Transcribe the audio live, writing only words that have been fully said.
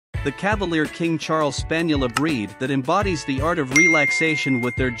The Cavalier King Charles Spaniel, a breed that embodies the art of relaxation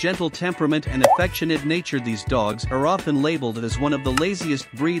with their gentle temperament and affectionate nature. These dogs are often labeled as one of the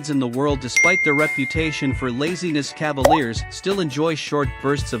laziest breeds in the world. Despite their reputation for laziness, Cavaliers still enjoy short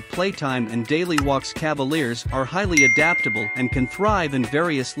bursts of playtime and daily walks. Cavaliers are highly adaptable and can thrive in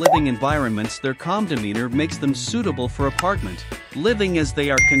various living environments. Their calm demeanor makes them suitable for apartment living, as they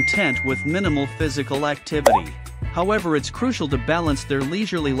are content with minimal physical activity. However, it's crucial to balance their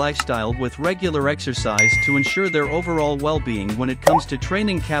leisurely lifestyle with regular exercise to ensure their overall well-being. When it comes to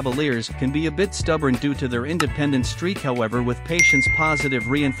training, Cavaliers can be a bit stubborn due to their independent streak. However, with patience, positive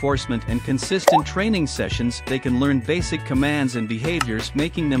reinforcement, and consistent training sessions, they can learn basic commands and behaviors,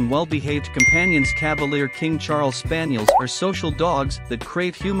 making them well-behaved companions. Cavalier King Charles Spaniels are social dogs that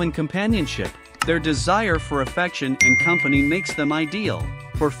crave human companionship. Their desire for affection and company makes them ideal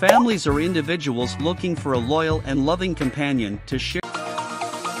for families or individuals looking for a loyal and loving companion to share